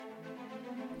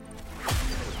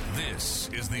This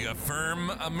is the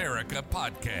Affirm America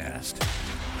podcast,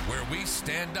 where we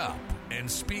stand up and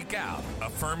speak out,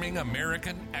 affirming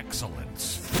American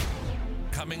excellence.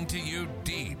 Coming to you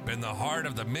deep in the heart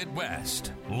of the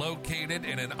Midwest, located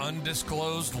in an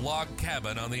undisclosed log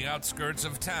cabin on the outskirts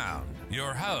of town.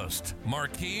 Your host,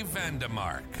 Marquis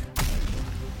Vandemark.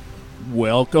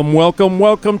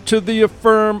 Welcome to the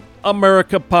Affirm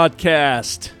America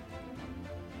podcast.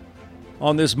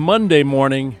 On this Monday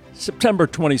morning, September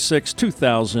 26,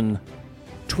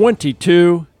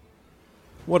 2022,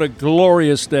 what a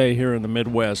glorious day here in the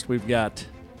Midwest. We've got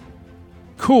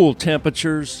cool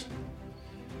temperatures.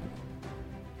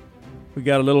 We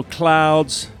got a little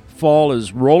clouds. Fall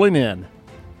is rolling in.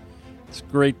 It's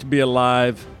great to be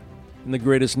alive in the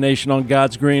greatest nation on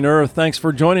God's green earth. Thanks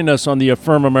for joining us on the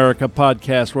Affirm America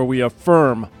podcast, where we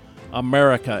affirm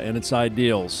America and its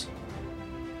ideals.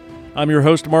 I'm your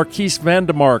host, Marquis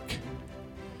Vandemark.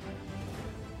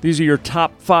 These are your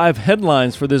top 5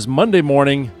 headlines for this Monday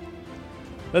morning.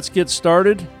 Let's get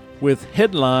started with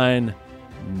headline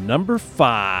number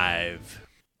 5.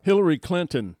 Hillary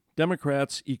Clinton.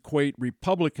 Democrats equate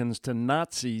Republicans to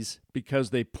Nazis because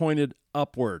they pointed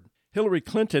upward. Hillary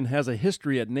Clinton has a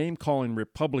history at name-calling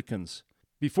Republicans.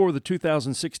 Before the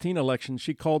 2016 election,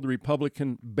 she called the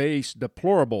Republican base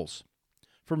deplorables.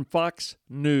 From Fox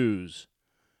News.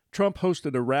 Trump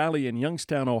hosted a rally in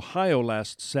Youngstown, Ohio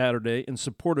last Saturday in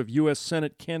support of U.S.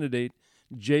 Senate candidate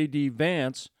J.D.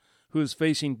 Vance, who is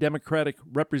facing Democratic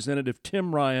Representative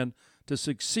Tim Ryan to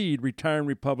succeed retiring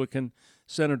Republican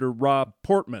Senator Rob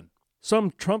Portman.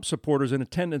 Some Trump supporters in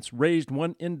attendance raised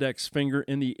one index finger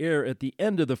in the air at the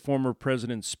end of the former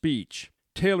president's speech.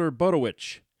 Taylor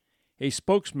Budowich, a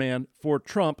spokesman for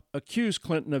Trump, accused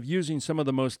Clinton of using some of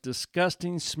the most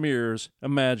disgusting smears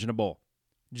imaginable.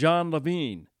 John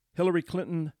Levine, Hillary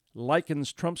Clinton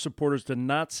likens Trump supporters to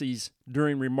Nazis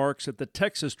during remarks at the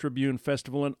Texas Tribune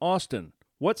Festival in Austin.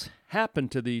 What's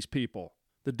happened to these people?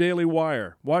 The Daily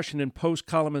Wire, Washington Post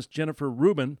columnist Jennifer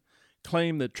Rubin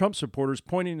claimed that Trump supporters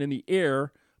pointing in the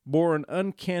air bore an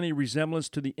uncanny resemblance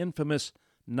to the infamous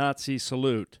Nazi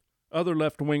salute. Other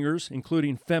left-wingers,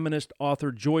 including feminist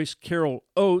author Joyce Carol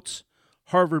Oates,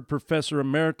 Harvard professor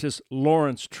emeritus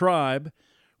Lawrence Tribe,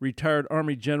 retired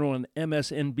Army General and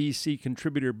MSNBC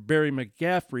contributor Barry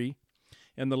McGaffrey,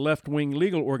 and the left-wing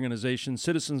legal organization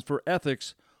Citizens for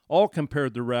Ethics all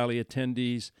compared the rally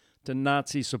attendees to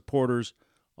Nazi supporters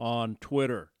on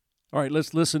Twitter. All right,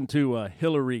 let's listen to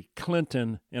Hillary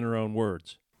Clinton in her own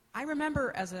words. I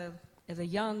remember as a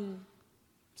young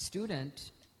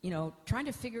student, trying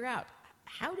to figure out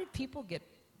how did people get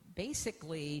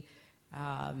basically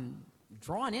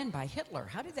drawn in by Hitler?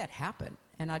 How did that happen?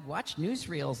 And I'd watch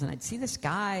newsreels and I'd see this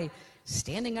guy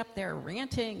standing up there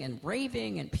ranting and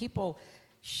raving and people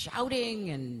shouting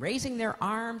and raising their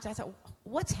arms. I thought,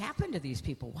 what's happened to these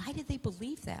people? Why did they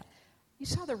believe that? You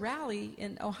saw the rally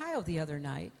in Ohio the other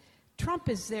night. Trump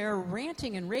is there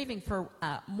ranting and raving for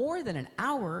more than an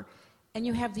hour, and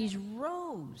you have these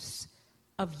rows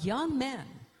of young men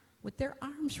with their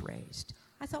arms raised.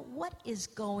 I thought, what is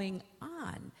going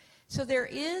on? So there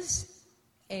is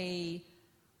a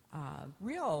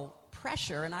real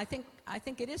pressure, and I think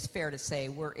it is fair to say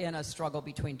we're in a struggle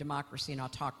between democracy and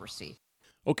autocracy.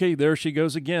 Okay, there she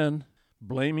goes again,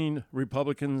 blaming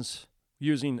Republicans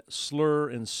using slur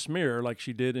and smear like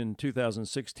she did in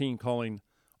 2016, calling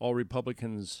all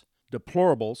Republicans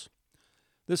deplorables.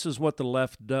 This is what the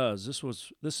left does.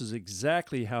 This is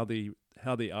exactly how they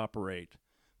operate.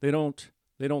 They don't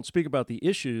speak about the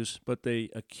issues, but they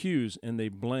accuse and they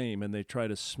blame and they try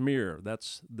to smear.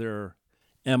 That's their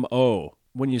MO.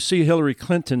 When you see Hillary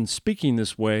Clinton speaking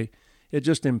this way, it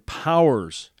just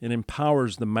empowers. It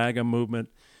empowers the MAGA movement.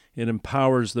 It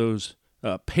empowers those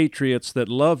patriots that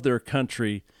love their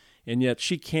country, and yet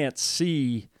she can't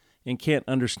see and can't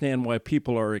understand why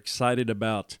people are excited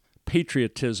about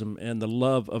patriotism and the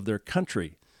love of their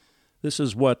country. This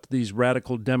is what these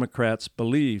radical Democrats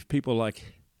believe. People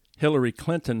like Hillary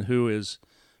Clinton, who has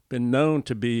been known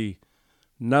to be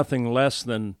nothing less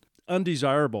than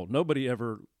undesirable. Nobody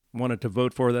ever wanted to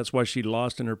vote for her. That's why she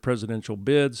lost in her presidential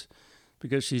bids,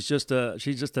 because she's just a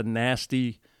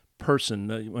nasty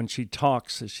person. When she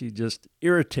talks, she just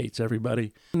irritates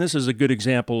everybody. And this is a good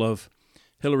example of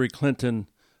Hillary Clinton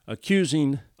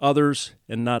accusing others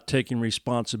and not taking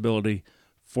responsibility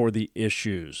for the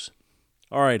issues.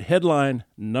 All right, headline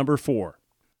number 4.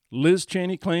 Liz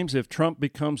Cheney claims if Trump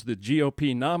becomes the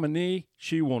GOP nominee,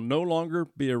 she will no longer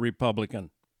be a Republican.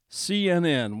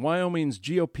 CNN, Wyoming's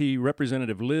GOP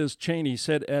Representative Liz Cheney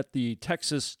said at the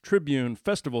Texas Tribune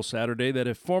Festival Saturday that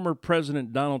if former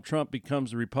President Donald Trump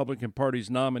becomes the Republican Party's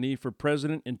nominee for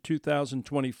president in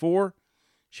 2024,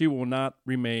 she will not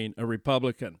remain a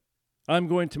Republican. I'm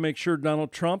going to make sure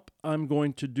I'm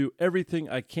going to do everything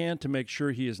I can to make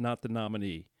sure he is not the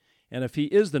nominee. And if he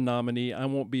is the nominee, I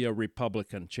won't be a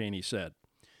Republican, Cheney said.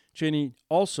 Cheney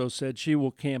also said she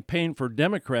will campaign for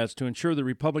Democrats to ensure the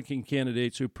Republican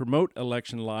candidates who promote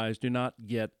election lies do not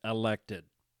get elected.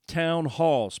 Town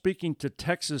Hall. Speaking to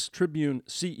Texas Tribune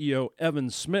CEO Evan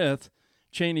Smith,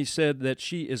 Cheney said that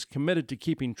she is committed to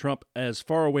keeping Trump as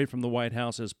far away from the White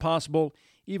House as possible,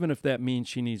 even if that means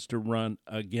she needs to run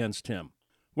against him.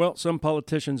 Well, some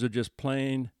politicians are just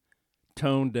plain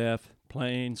tone deaf,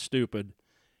 plain stupid.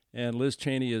 And Liz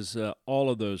Cheney is all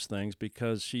of those things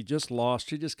because she just lost.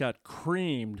 She just got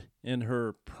creamed in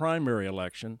her primary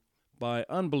election by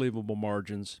unbelievable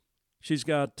margins. She's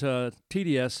got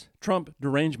TDS, Trump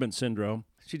derangement syndrome.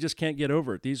 She just can't get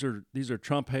over it. These are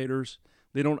Trump haters.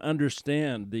 They don't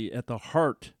understand at the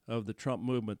heart of the Trump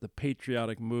movement, the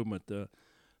patriotic movement, the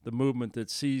movement that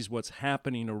sees what's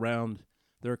happening around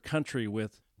their country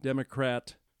with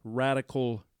Democrat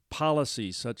radical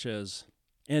policies such as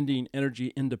ending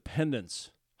energy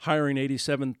independence, hiring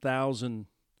 87,000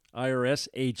 IRS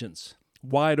agents,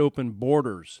 wide open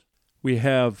borders. We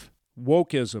have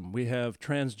wokeism. We have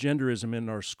transgenderism in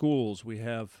our schools. We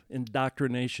have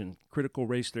indoctrination, critical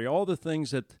race theory, all the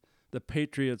things that the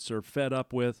patriots are fed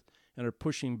up with and are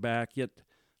pushing back, yet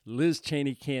Liz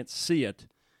Cheney can't see it,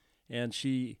 and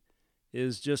she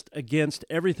is just against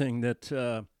everything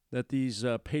that these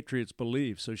patriots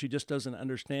believe. So she just doesn't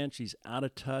understand. She's out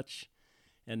of touch.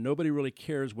 And nobody really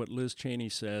cares what Liz Cheney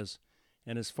says.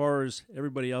 And as far as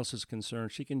everybody else is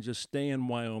concerned, she can just stay in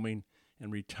Wyoming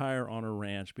and retire on her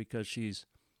ranch because she's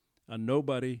a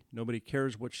nobody. Nobody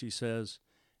cares what she says,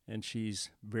 and she's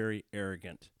very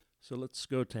arrogant. So let's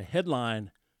go to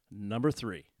headline number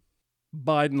 3.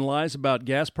 Biden lies about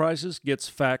gas prices, gets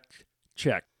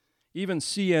fact-checked. Even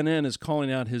CNN is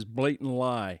calling out his blatant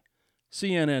lie.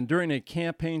 CNN, during a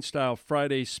campaign-style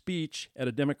Friday speech at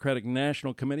a Democratic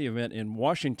National Committee event in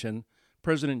Washington,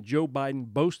 President Joe Biden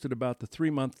boasted about the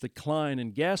 3-month decline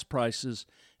in gas prices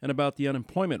and about the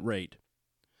unemployment rate.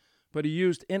 But he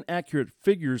used inaccurate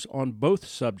figures on both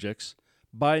subjects.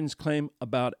 Biden's claim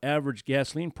about average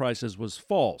gasoline prices was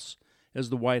false, as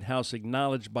the White House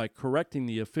acknowledged by correcting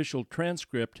the official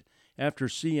transcript after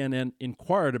CNN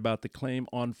inquired about the claim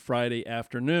on Friday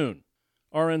afternoon.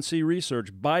 RNC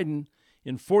research, Biden,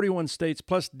 in 41 states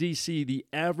plus D.C., the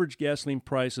average gasoline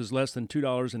price is less than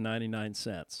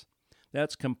 $2.99.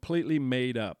 That's completely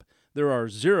made up. There are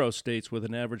 0 states with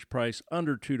an average price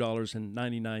under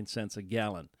 $2.99 a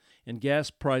gallon, and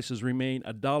gas prices remain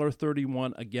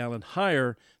 $1.31 a gallon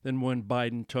higher than when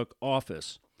Biden took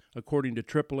office. According to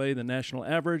AAA, the national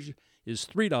average is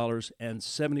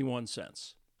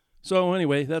 $3.71. So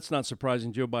anyway, that's not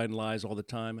surprising. Joe Biden lies all the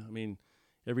time. I mean,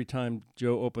 every time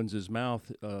Joe opens his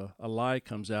mouth, a lie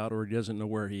comes out, or he doesn't know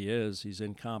where he is. He's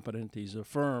incompetent. He's a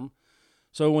firm.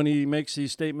 So when he makes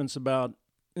these statements about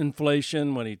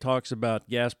inflation, when he talks about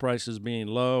gas prices being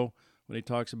low, when he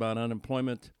talks about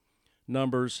unemployment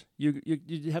numbers, you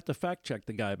have to fact check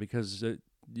the guy because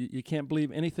you can't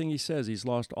believe anything he says. He's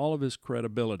lost all of his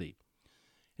credibility.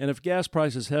 And if gas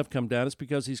prices have come down, it's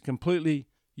because he's completely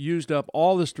used up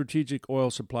all the strategic oil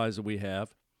supplies that we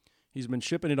have. He's been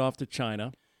shipping it off to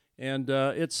China, and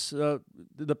it's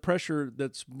the pressure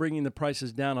that's bringing the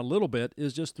prices down a little bit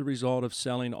is just the result of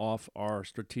selling off our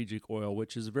strategic oil,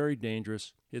 which is very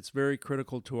dangerous. It's very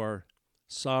critical to our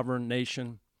sovereign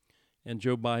nation, and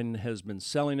Joe Biden has been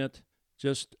selling it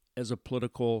just as a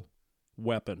political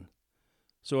weapon.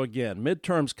 So again,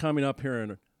 midterms coming up here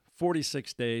in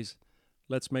 46 days.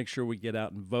 Let's make sure we get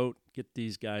out and vote, get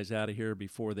these guys out of here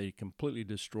before they completely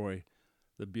destroy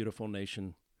the beautiful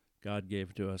nation God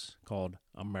gave to us called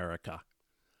America.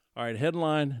 All right,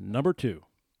 headline number 2.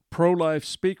 Pro-life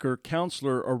speaker,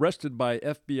 counselor arrested by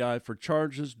FBI for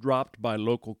charges dropped by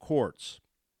local courts.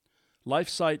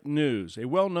 LifeSite News, a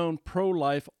well-known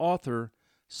pro-life author,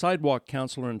 sidewalk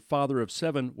counselor, and father of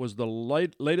 7, was the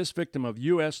latest victim of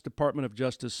U.S. Department of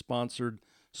Justice-sponsored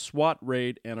SWAT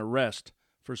raid and arrest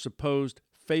for supposed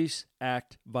FACE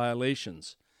Act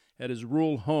violations at his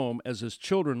rural home as his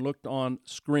children looked on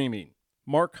screaming.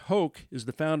 Mark Hoke is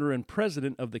the founder and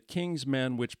president of the King's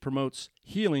Men, which promotes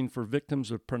healing for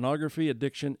victims of pornography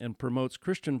addiction and promotes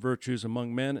Christian virtues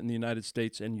among men in the United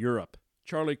States and Europe.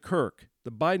 Charlie Kirk,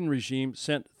 the Biden regime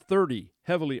sent 30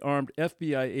 heavily armed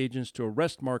FBI agents to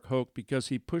arrest Mark Hoke because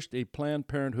he pushed a Planned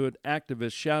Parenthood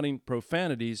activist shouting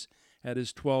profanities at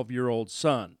his 12-year-old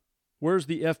son? Where's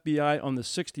the FBI on the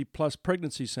 60-plus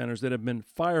pregnancy centers that have been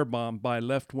firebombed by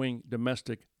left-wing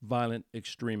domestic violent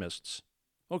extremists?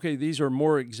 Okay, these are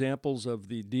more examples of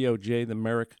the DOJ, the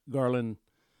Merrick Garland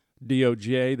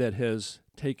DOJ, that has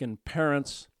taken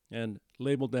parents and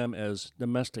labeled them as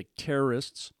domestic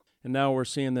terrorists. And now we're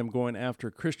seeing them going after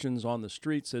Christians on the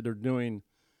streets that are doing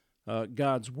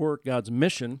God's work, God's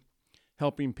mission,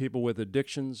 helping people with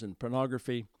addictions and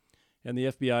pornography. And the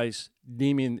FBI's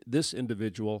deeming this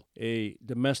individual a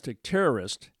domestic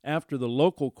terrorist after the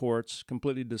local courts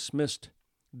completely dismissed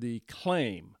the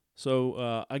claim.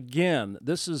 So again,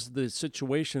 this is the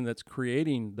situation that's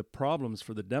creating the problems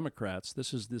for the Democrats.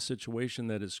 This is the situation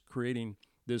that is creating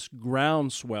this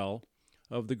groundswell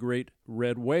of the great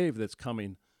red wave that's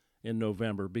coming in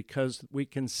November, because we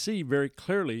can see very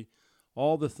clearly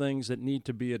all the things that need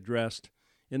to be addressed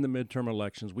in the midterm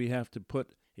elections. We have to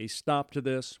put a stop to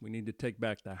this. We need to take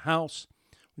back the House.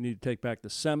 We need to take back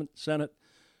the Senate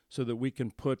so that we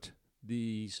can put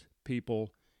these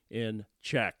people in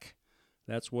check.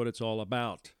 That's what it's all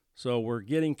about. So we're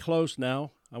getting close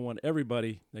now. I want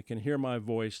everybody that can hear my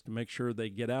voice to make sure they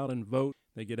get out and vote.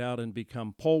 They get out and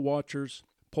become poll watchers,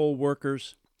 poll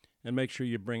workers, and make sure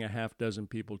you bring a half dozen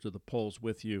people to the polls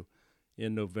with you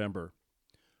in November.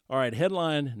 All right,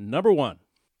 headline number 1.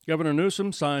 Governor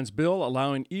Newsom signs bill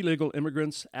allowing illegal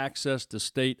immigrants access to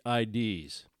state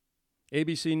IDs.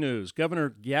 ABC News. Governor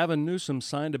Gavin Newsom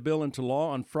signed a bill into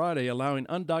law on Friday allowing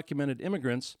undocumented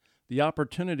immigrants the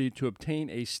opportunity to obtain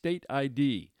a state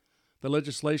ID. The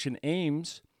legislation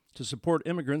aims to support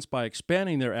immigrants by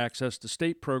expanding their access to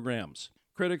state programs.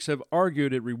 Critics have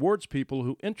argued it rewards people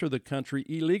who enter the country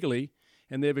illegally,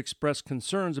 and they have expressed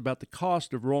concerns about the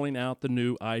cost of rolling out the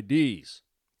new IDs.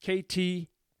 KTVU-TV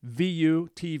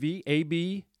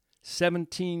AB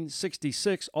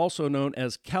 1766, also known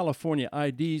as California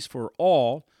IDs for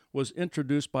All, was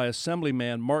introduced by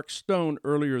Assemblyman Mark Stone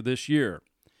earlier this year.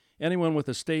 Anyone with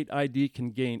a state ID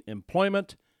can gain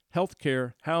employment, health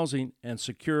care, housing, and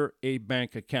secure a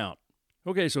bank account.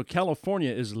 Okay, so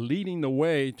California is leading the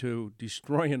way to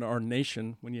destroying our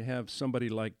nation when you have somebody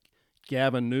like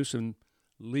Gavin Newsom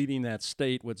leading that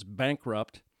state, which is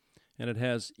bankrupt, and it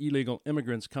has illegal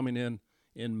immigrants coming in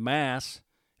mass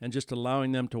and just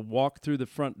allowing them to walk through the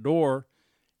front door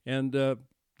and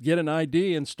get an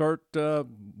ID and start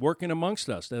working amongst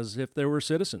us as if they were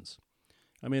citizens.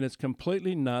 I mean, it's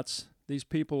completely nuts. These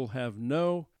people have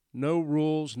no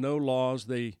rules, no laws.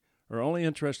 They are only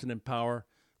interested in power.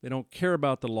 They don't care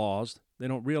about the laws. They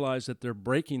don't realize that they're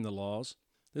breaking the laws.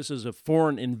 This is a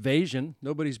foreign invasion.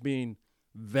 Nobody's being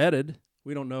vetted.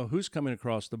 We don't know who's coming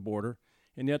across the border,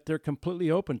 and yet they're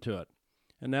completely open to it.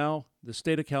 And now the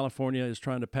state of California is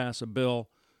trying to pass a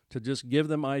bill to just give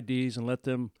them IDs and let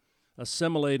them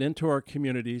assimilate into our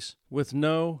communities with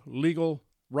no legal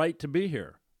right to be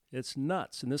here. It's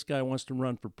nuts. And this guy wants to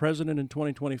run for president in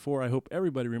 2024. I hope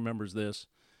everybody remembers this,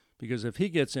 because if he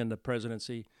gets into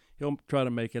presidency, he'll try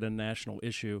to make it a national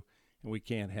issue, and we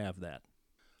can't have that.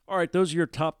 All right, those are your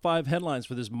top 5 headlines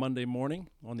for this Monday morning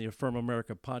on the Affirm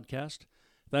America podcast.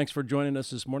 Thanks for joining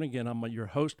us this morning. Again, I'm your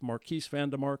host, Marquise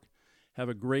Vandemark. Have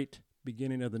a great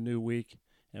beginning of the new week,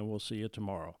 and we'll see you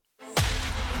tomorrow.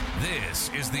 This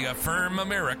is the Affirm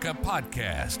America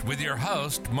podcast with your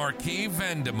host, Marquis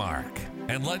Vandemark.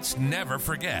 And let's never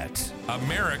forget,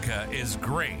 America is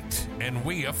great, and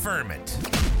we affirm it.